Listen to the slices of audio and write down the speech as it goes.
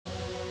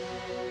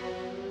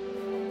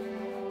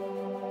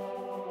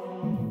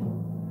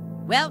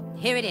Well,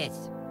 here it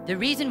is. The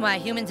reason why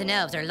humans and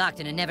elves are locked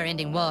in a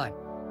never-ending war.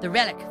 The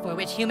relic for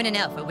which human and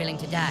elf are willing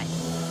to die.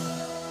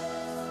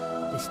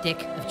 The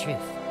Stick of Truth.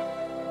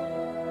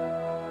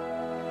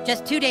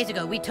 Just 2 days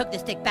ago, we took the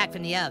stick back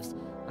from the elves.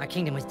 Our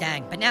kingdom was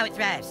dying, but now it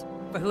thrives.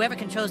 For whoever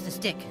controls the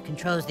stick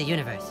controls the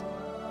universe.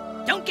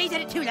 Don't gaze at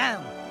it too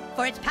long,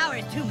 for its power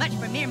is too much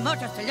for mere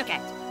mortals to look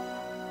at.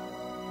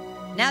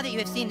 Now that you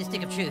have seen the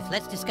Stick of Truth,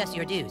 let's discuss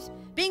your dues.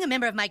 Being a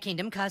member of my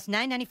kingdom costs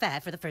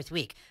 $9.95 for the first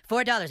week,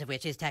 $4 of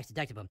which is tax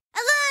deductible.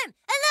 Alarm!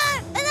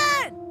 Alarm!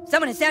 Alarm!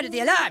 Someone has sounded the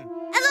alarm!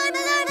 Alarm!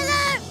 Alarm!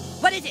 Alarm!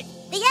 What is it?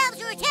 The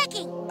elves are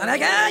attacking! Oh my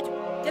god!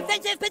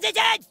 Defensive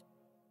positions!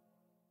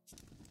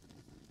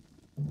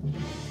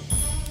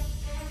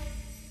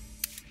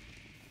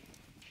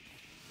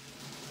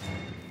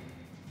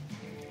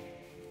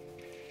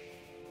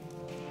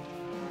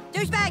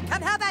 Douchebag,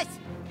 come help us!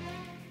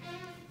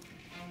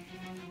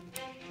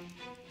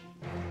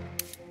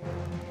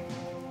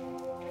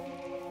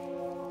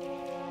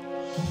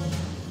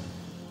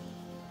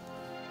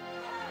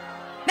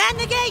 Man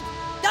the gate!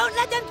 Don't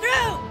let them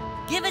through!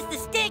 Give us the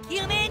stick,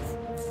 humans!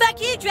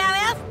 Fuck you, Drow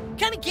Elf!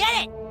 Come and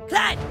get it!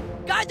 Clyde,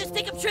 guard the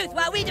Stick of Truth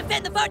while we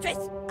defend the fortress!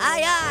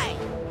 Aye, aye!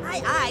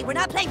 Aye, aye, we're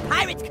not playing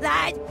pirates,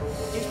 Clyde!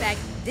 Douchebag,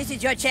 this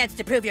is your chance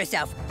to prove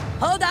yourself.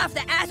 Hold off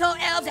the asshole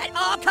elves at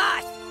all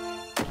costs!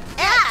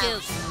 Ow!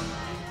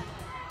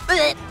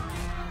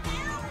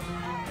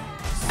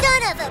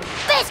 Son of a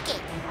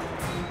biscuit!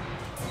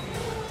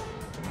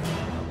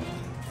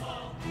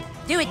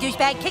 Do it,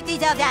 douchebag. Kick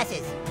these elves'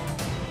 asses.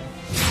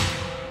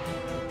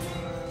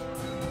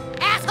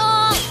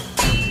 Asshole!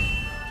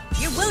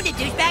 You're wounded,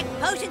 douchebag.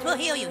 Potions will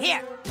heal you.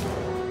 Here.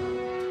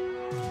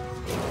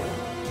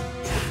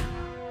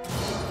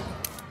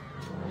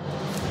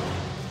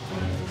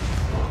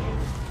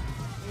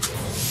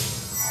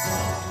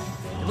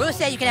 The rules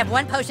say you can have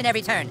 1 potion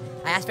every turn.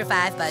 I asked for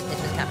 5, but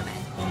this was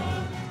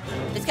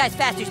compromised. This guy's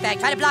fast, douchebag.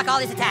 Try to block all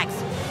his attacks.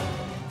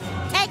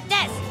 Take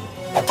this!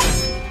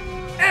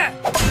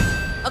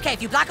 Okay,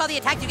 if you block all the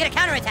attacks, you get a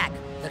counterattack.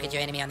 Look at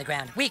your enemy on the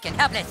ground. Weak and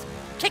helpless.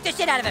 Kick the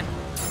shit out of him.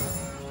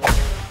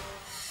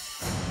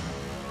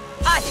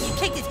 Awesome, you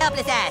kicked his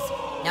helpless ass.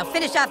 Now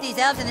finish off these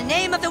elves in the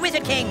name of the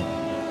Wizard King.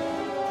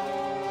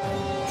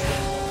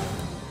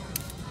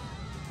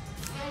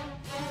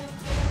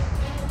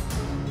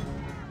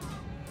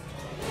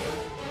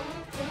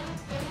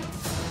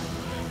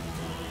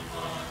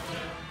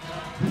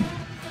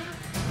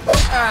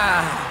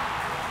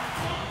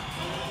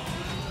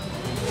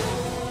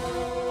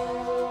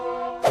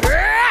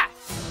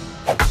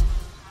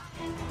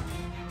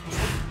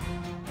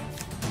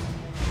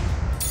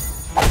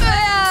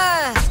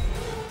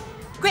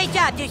 Great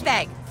job,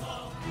 douchebag!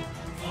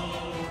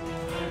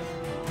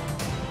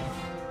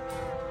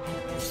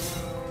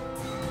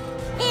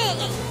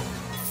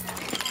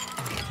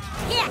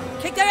 Yeah.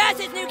 Kick their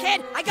asses, new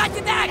kid! I got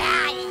you back!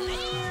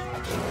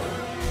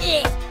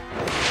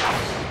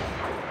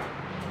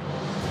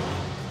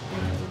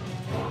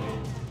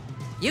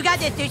 You got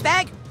this,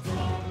 douchebag!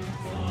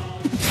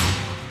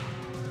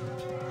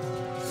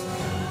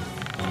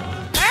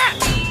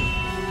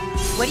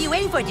 What are you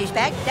waiting for,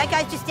 douchebag? That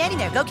guy's just standing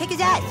there. Go kick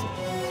his ass!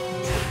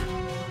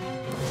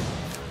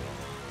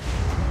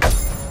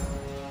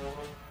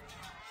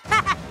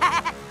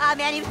 Oh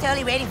man, he was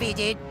totally waiting for you,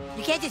 dude.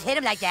 You can't just hit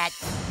him like that.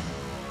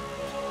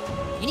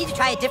 You need to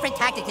try a different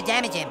tactic to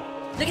damage him.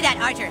 Look at that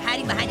archer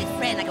hiding behind his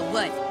friend like a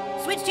wood.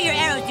 Switch to your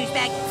arrows,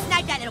 douchebag.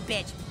 Snipe that little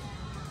bitch.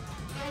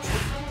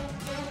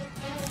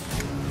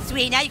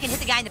 Sweet, now you can hit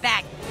the guy in the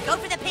back. Go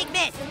for the pink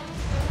mist.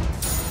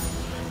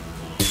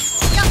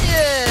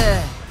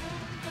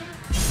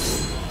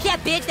 Yeah,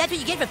 bitch, that's what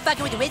you get for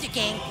fucking with the Wizard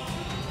King.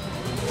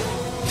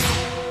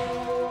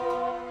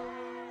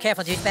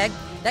 Careful, douchebag.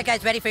 That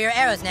guy's ready for your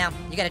arrows now.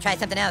 You gotta try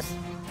something else.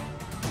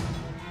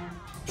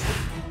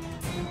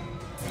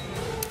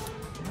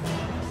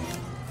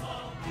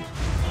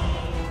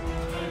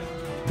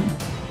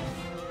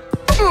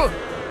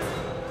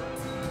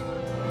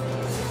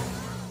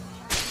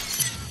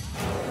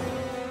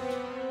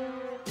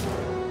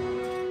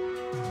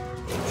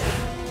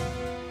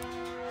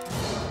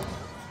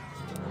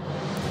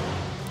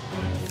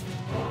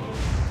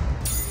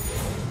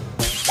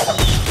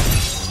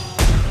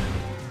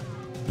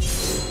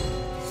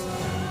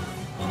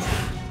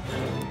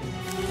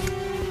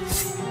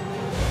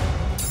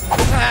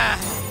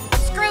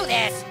 Screw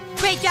this!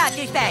 Great job,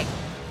 douchebag!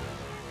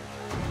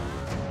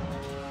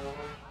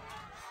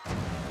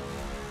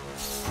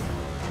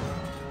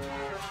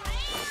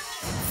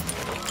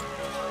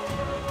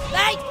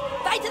 Fight!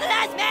 Fight to the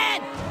last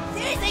man!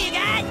 Seriously, you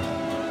guys!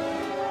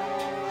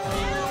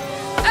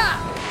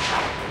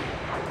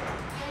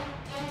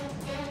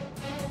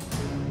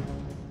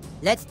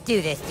 Let's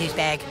do this,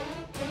 douchebag.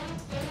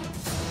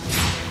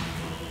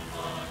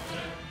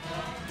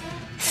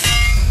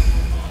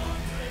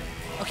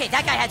 Okay,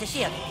 that guy has a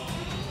shield.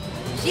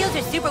 Shields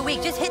are super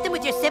weak. Just hit them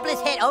with your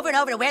simplest hit over and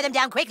over to wear them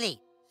down quickly.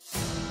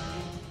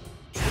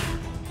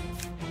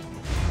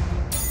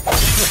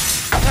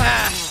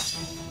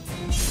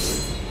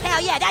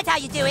 Hell yeah, that's how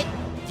you do it.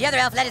 The other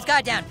elf let his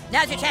guard down.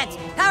 Now's your chance.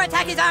 Power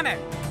attack his armor.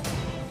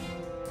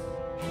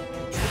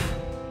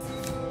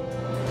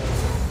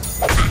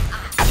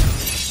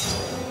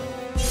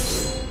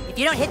 If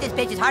you don't hit this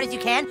bitch as hard as you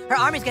can, her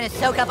armor's gonna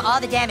soak up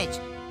all the damage.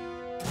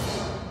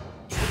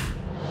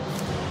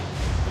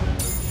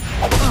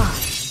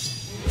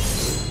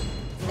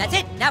 That's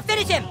it. Now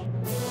finish him.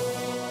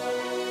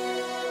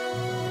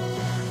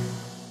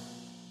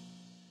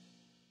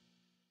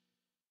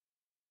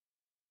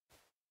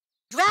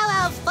 Drow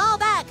elves, fall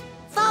back!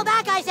 Fall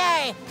back, I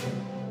say!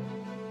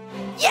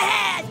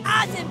 Yes!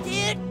 Awesome,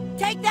 dude!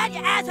 Take that, you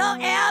asshole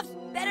elves!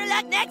 Better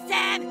luck next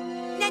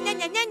time! Na na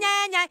na na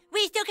na na!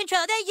 We still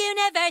control the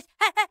universe!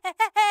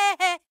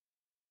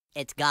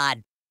 It's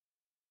God.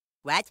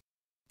 What?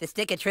 The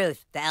stick of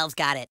truth. The elves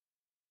got it.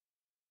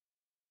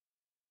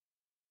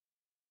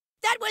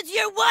 That was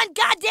your one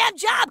goddamn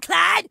job,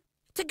 Clyde!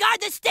 To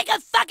guard the stick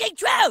of fucking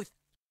truth!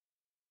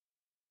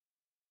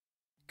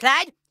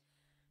 Clyde,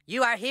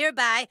 you are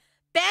hereby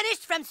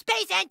banished from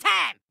space and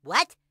time!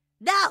 What?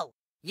 No!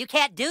 You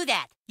can't do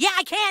that! Yeah,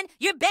 I can!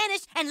 You're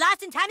banished and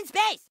lost in time and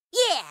space!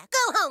 Yeah,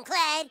 go home,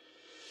 Clyde!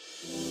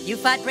 You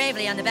fought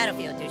bravely on the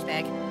battlefield,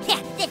 douchebag. Yeah,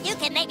 if you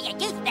can make me a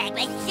douchebag,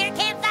 like you sure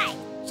can fight!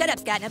 Shut up,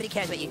 Scott. Nobody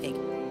cares what you think.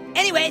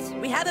 Anyways,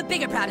 we have a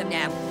bigger problem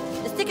now.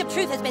 The stick of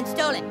truth has been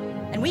stolen,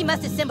 and we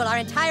must assemble our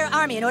entire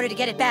army in order to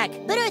get it back.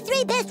 But our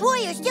 3 best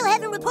warriors still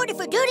haven't reported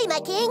for duty, my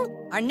king!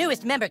 Our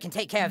newest member can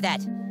take care of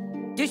that.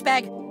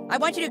 Douchebag, I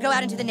want you to go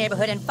out into the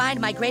neighborhood and find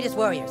my greatest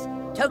warriors,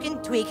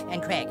 Token, Tweak,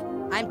 and Craig.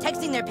 I'm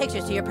texting their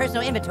pictures to your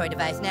personal inventory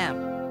device now.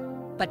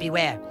 But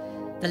beware,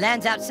 the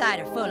lands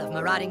outside are full of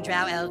marauding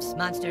drow elves,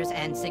 monsters,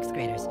 and 6th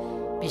graders.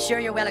 Be sure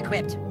you're well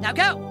equipped. Now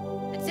go,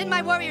 and send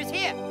my warriors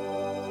here.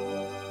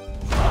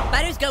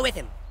 Fighters, go with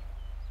him.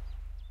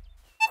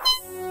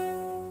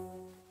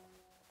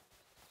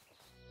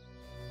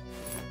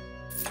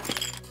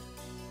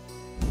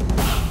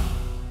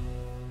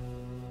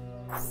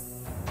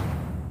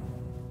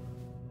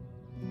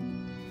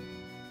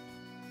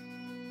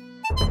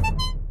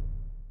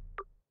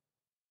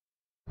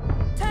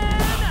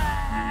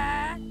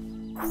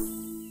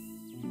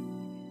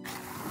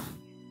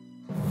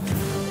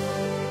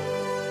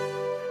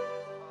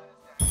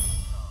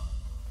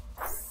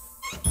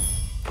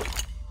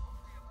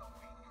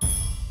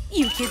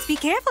 You kids be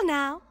careful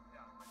now.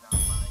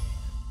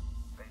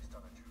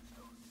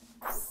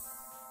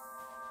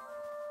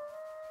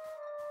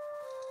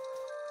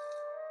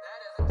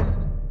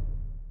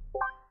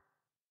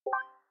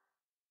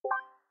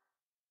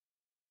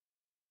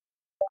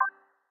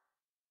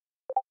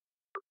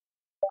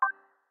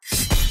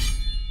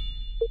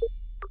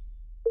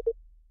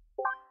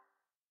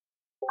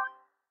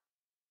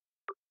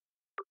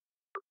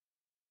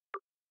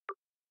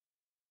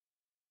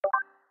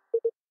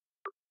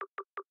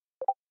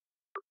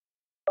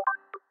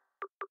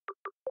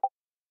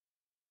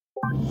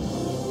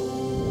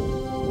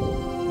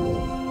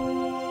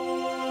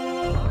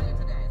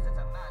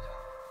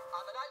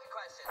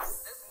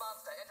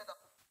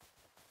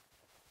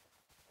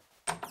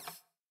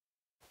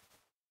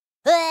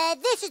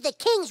 This is the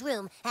king's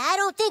room. I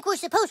don't think we're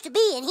supposed to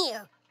be in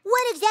here.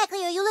 What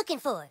exactly are you looking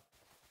for?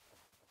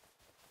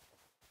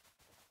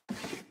 I've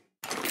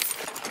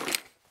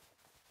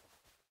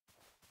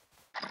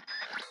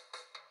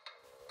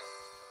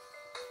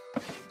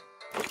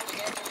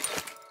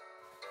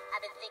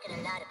been thinking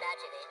a lot about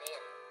you lately.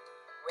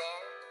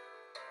 Well,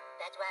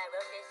 that's why I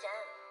wrote this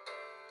song.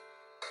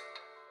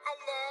 I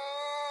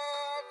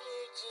love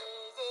you,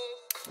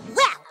 Jesus.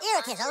 Wow,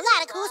 Eric has a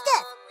lot of cool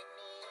stuff.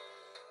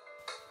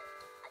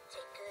 I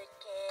take good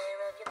care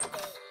of your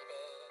baby.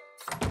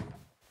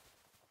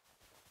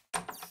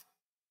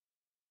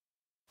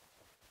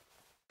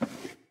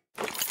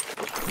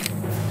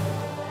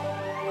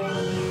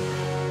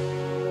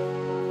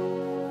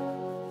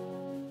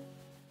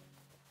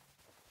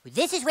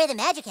 This is where the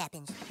magic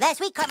happens. Last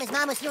week, Cartman's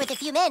mom was here with a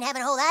few men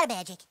having a whole lot of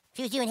magic.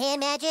 She was doing hand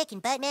magic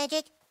and butt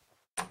magic.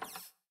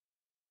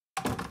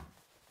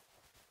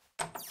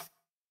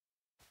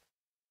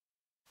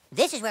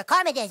 This is where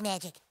Cartman does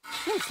magic.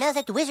 Smells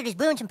like the wizard is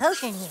brewing some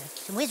potion in here.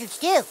 Some wizard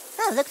stew.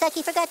 Oh, looks like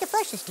he forgot to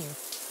flush the stew.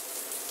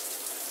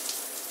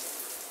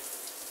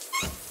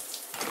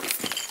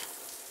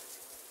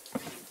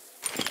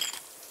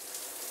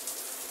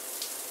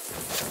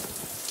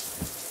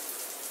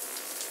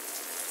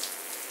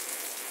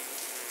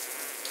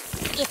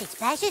 If it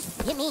splashes,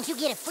 it means you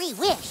get a free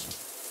wish.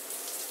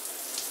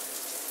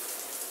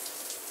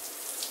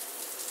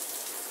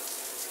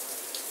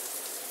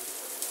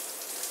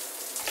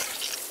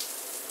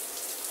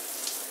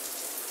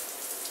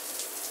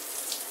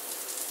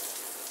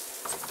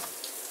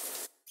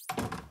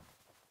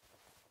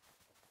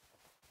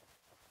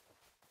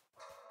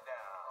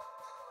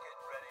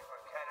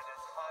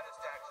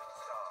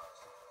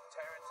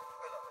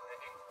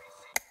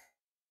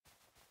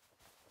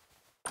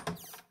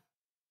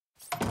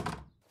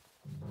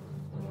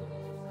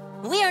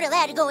 We aren't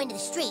allowed to go into the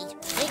street.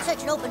 It's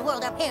such an open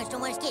world, our parents don't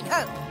want us getting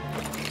hurt.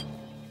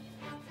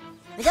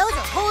 But those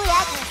are holy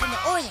icons from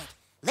the Orient.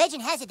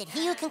 Legend has it that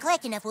he who can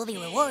collect enough will be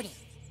rewarded.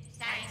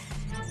 Sorry,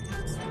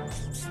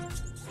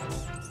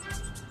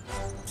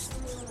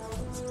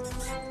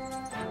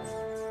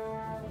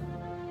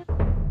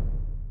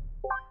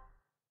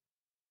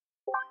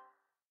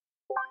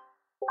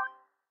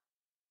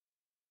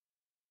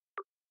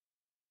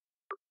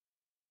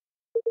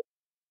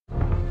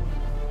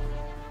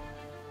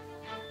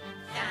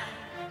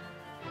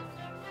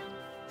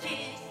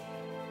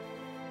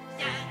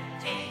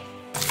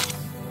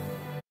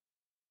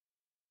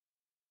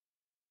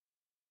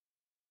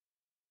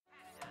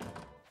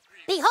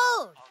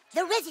 Behold,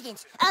 the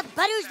residence of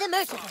Butters the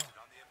Merciful.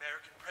 On the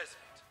American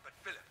president, but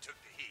Philip took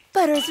the heat.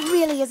 Butters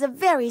really is a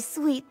very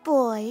sweet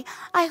boy.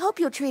 I hope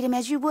you'll treat him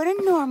as you would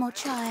a normal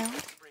child.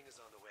 Spring is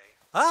on the way.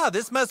 Ah,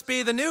 this must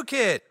be the new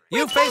kid.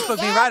 You What's that,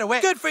 Facebooked me Dad? right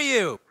away. Good for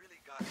you. Really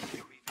got the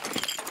queen.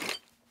 There's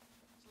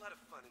a lot of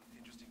fun and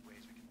interesting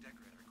ways we can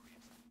decorate our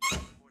queens.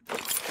 More than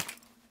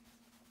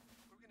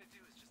what we're gonna do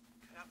is just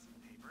cut out some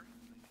paper,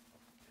 like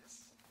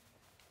this.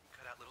 And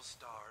cut out little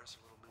stars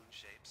or little moon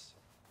shapes.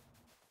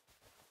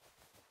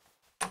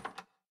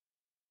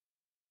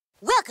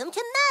 Welcome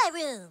to my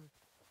room.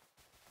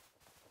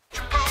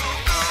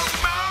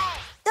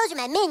 Those are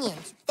my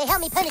minions. They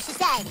help me punish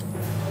society.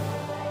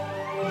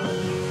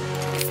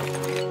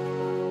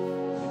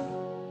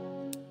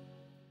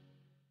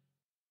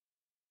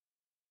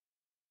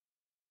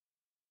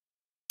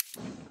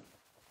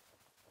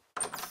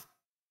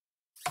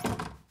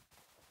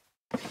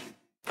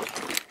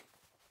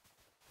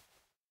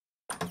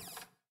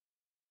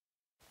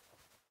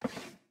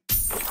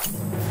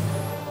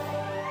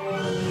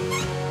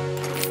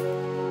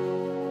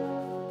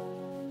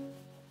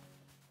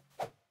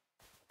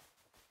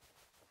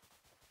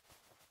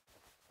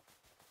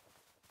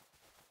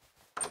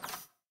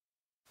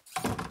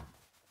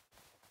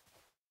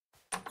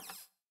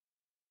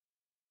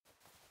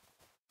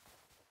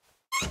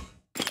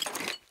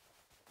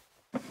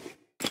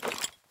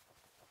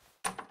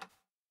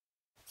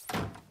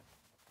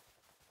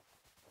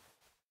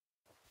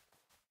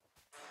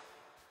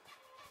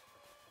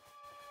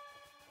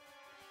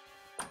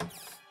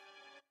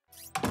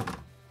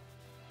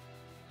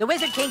 The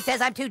Wizard King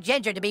says I'm too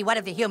ginger to be one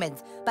of the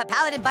humans, but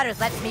Paladin Butters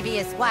lets me be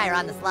his squire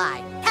on the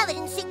sly.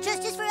 Paladins seek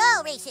justice for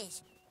all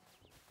races.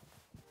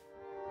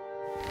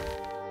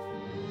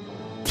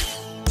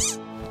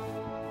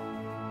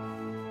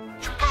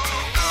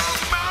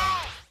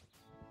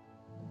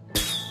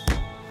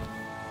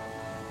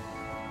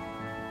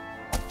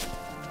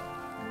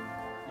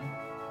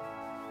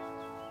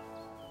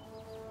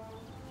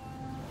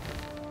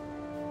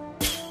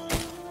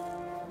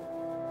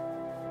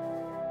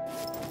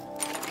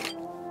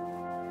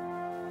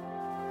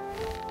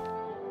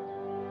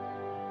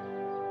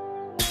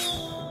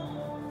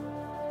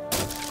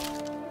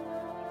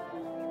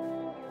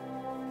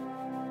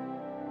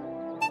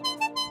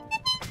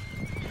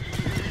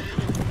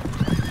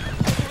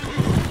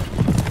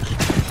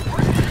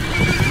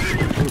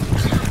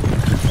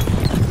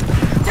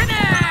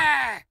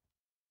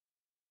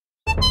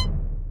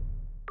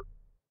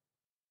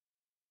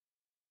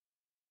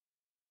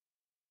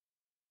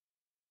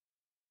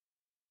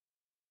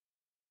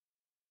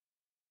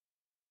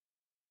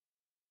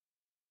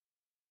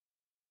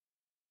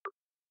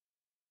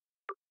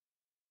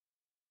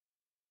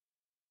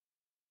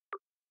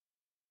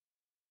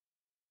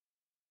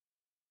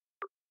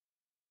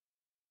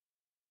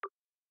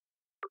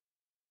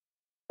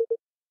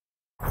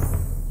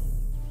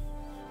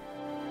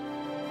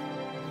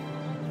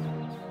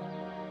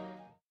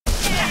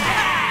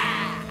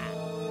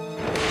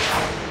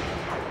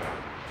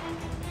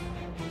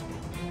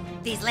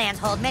 These lands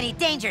hold many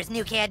dangers,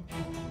 new kid.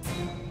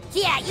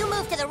 Yeah, you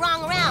moved to the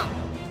wrong realm.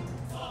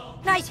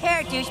 Nice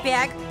hair,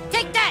 douchebag.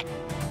 Take that!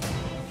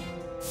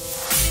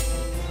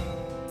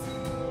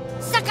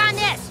 Suck on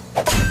this!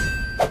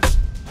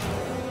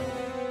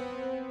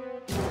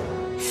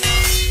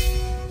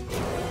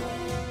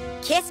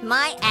 Kiss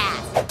my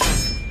ass.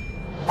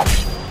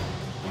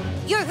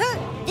 You're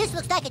hurt. This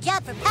looks like a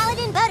job for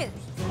Paladin Butters.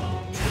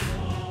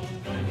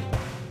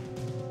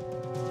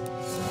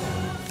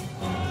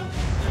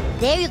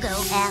 There you go,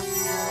 Al.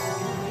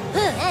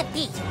 I'm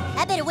beat.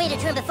 I better wait a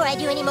turn before I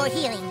do any more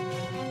healing.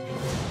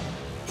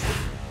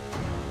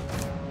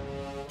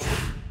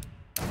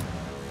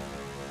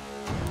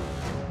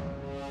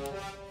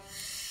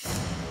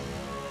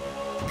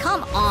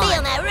 Come on.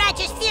 Feel my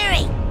righteous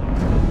fury!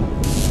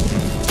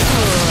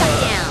 Shut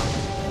down.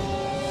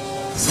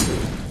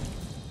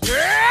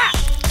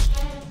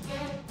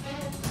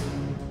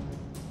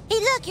 Hey,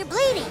 look, you're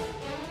bleeding.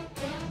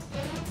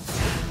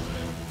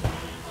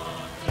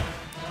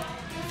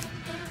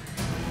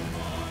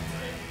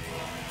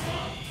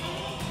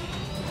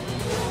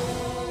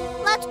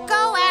 Let's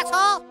go,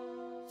 asshole!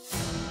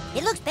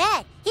 It looks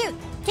bad. Here,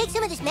 take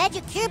some of this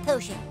magic cure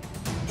potion.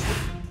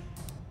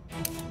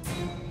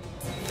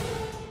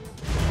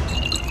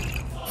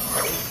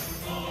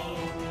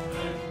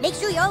 Make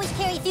sure you always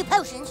carry a few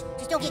potions.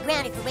 Just don't get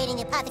grounded for raiding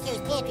the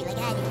apothecary's pantry like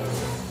I do.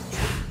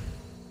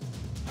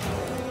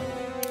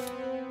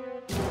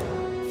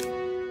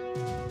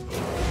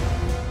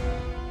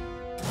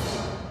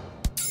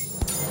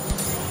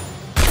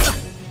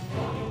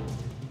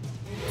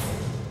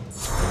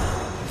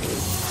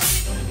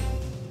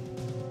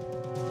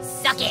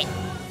 Suck it!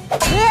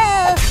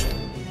 Whoa!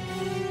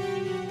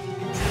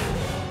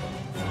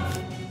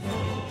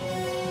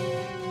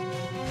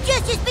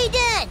 Justice be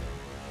done!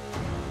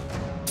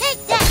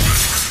 Take that!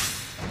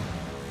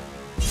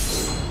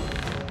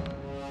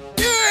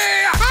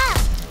 Ah!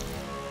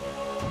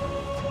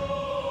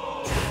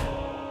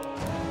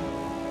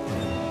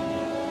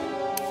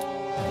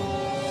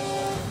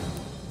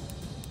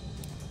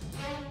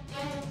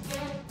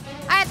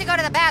 to go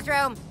to the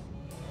bathroom.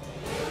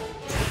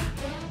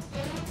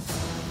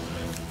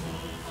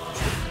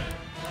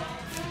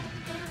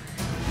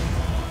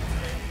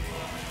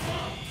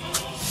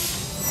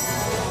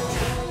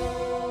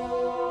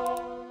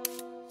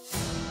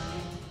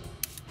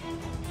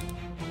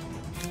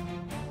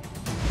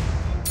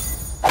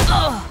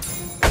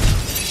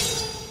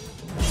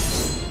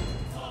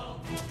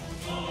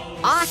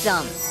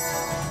 Awesome!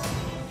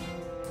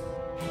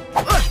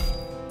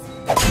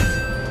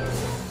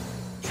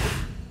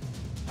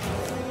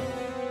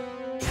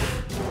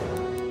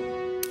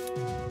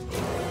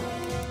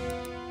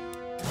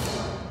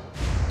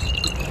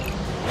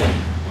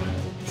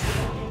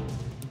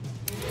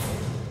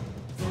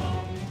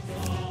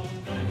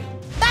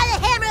 By the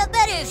hammer of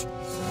butters!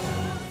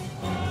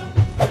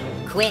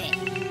 Quit it.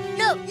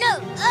 No, no,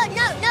 oh,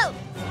 no, no!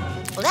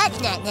 Well, that's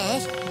not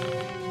nice.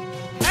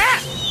 Ah!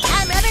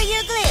 I'm rubber,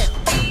 you're glue.